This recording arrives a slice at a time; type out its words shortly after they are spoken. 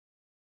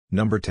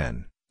Number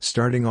 10.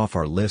 Starting off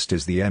our list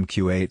is the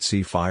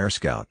MQ-8C Fire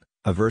Scout,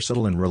 a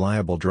versatile and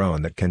reliable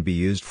drone that can be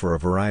used for a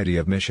variety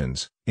of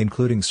missions,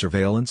 including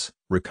surveillance,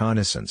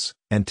 reconnaissance,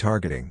 and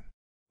targeting.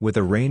 With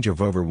a range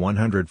of over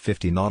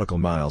 150 nautical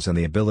miles and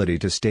the ability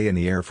to stay in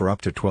the air for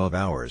up to 12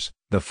 hours,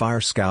 the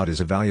Fire Scout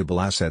is a valuable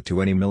asset to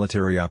any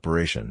military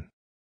operation.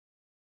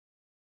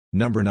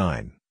 Number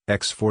 9.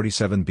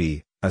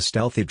 X-47B, a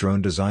stealthy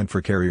drone designed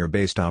for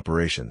carrier-based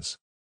operations.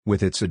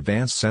 With its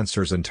advanced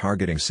sensors and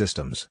targeting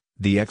systems,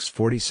 the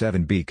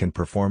X-47B can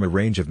perform a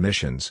range of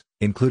missions,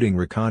 including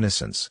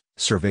reconnaissance,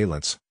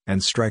 surveillance,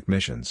 and strike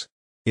missions.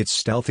 Its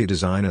stealthy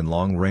design and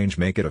long range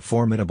make it a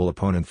formidable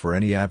opponent for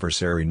any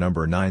adversary.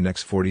 Number 9.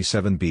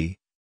 X-47B.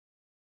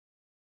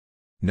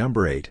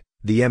 Number 8.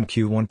 The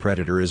MQ-1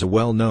 Predator is a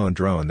well-known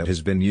drone that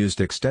has been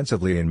used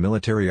extensively in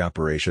military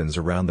operations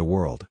around the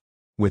world.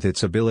 With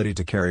its ability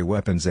to carry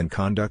weapons and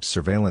conduct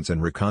surveillance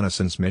and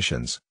reconnaissance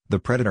missions, the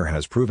Predator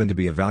has proven to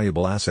be a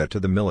valuable asset to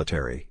the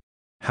military.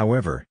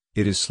 However,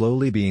 it is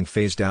slowly being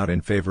phased out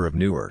in favor of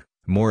newer,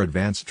 more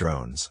advanced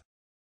drones.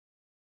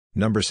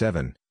 Number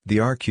 7. The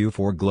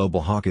RQ-4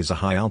 Global Hawk is a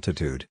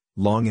high-altitude,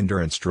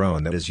 long-endurance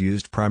drone that is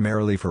used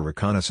primarily for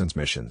reconnaissance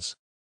missions.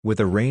 With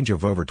a range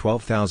of over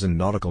 12,000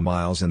 nautical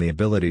miles and the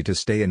ability to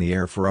stay in the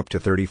air for up to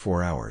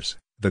 34 hours,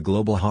 the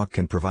Global Hawk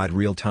can provide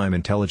real-time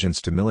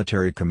intelligence to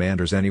military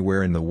commanders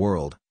anywhere in the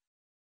world.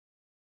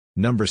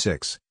 Number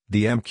 6.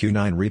 The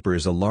MQ-9 Reaper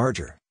is a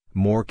larger,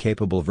 more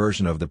capable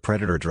version of the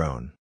Predator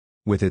drone.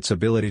 With its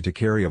ability to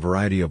carry a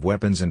variety of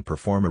weapons and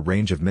perform a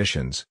range of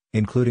missions,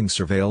 including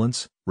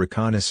surveillance,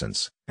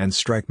 reconnaissance, and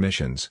strike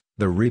missions,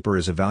 the Reaper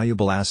is a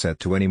valuable asset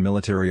to any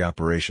military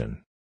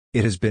operation.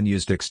 It has been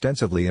used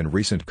extensively in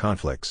recent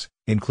conflicts,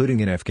 including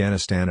in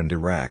Afghanistan and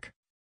Iraq.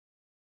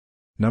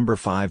 Number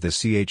 5. The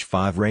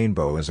CH-5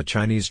 Rainbow is a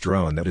Chinese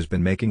drone that has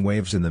been making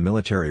waves in the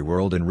military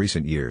world in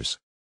recent years.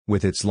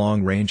 With its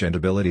long range and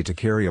ability to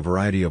carry a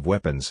variety of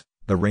weapons,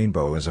 the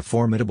Rainbow is a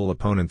formidable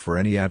opponent for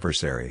any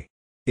adversary.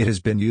 It has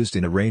been used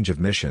in a range of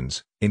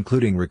missions,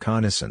 including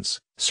reconnaissance,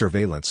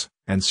 surveillance,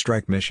 and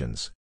strike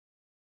missions.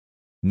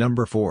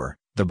 Number 4.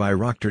 The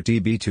Bayraktar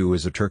TB2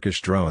 is a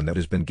Turkish drone that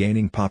has been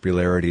gaining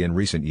popularity in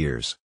recent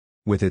years.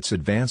 With its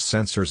advanced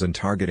sensors and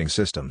targeting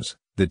systems,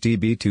 the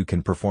TB2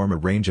 can perform a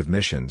range of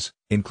missions,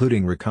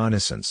 including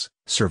reconnaissance,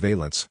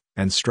 surveillance,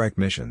 and strike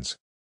missions.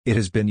 It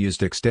has been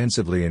used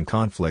extensively in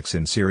conflicts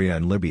in Syria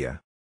and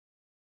Libya.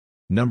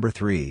 Number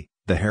 3.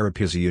 The Harop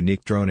is a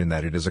unique drone in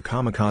that it is a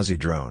kamikaze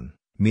drone,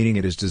 meaning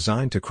it is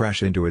designed to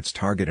crash into its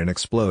target and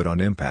explode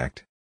on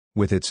impact.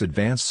 With its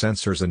advanced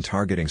sensors and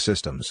targeting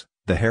systems,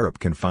 the Harop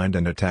can find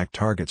and attack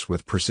targets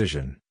with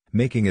precision,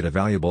 making it a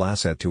valuable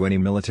asset to any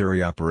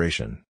military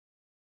operation.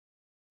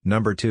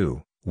 Number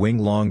 2. Wing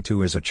Long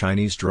 2 is a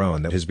Chinese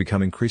drone that has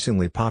become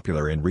increasingly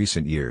popular in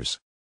recent years.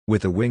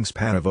 With a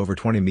wingspan of over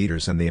 20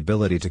 meters and the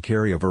ability to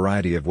carry a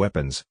variety of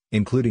weapons,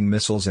 including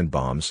missiles and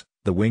bombs,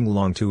 the Wing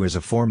Long 2 is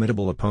a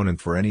formidable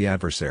opponent for any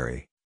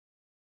adversary.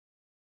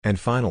 And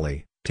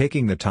finally,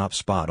 taking the top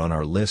spot on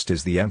our list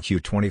is the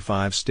MQ-25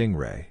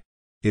 Stingray.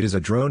 It is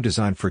a drone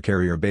designed for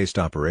carrier-based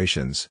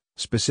operations,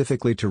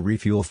 specifically to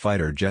refuel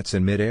fighter jets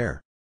in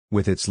mid-air.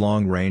 With its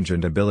long range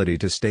and ability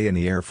to stay in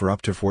the air for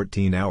up to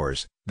 14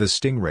 hours, the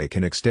Stingray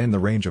can extend the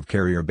range of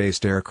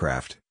carrier-based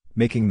aircraft,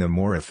 making them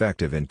more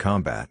effective in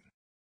combat.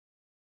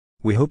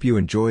 We hope you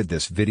enjoyed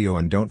this video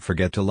and don't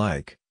forget to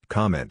like,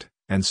 comment,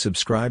 and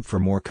subscribe for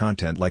more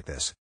content like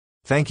this.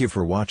 Thank you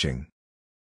for watching.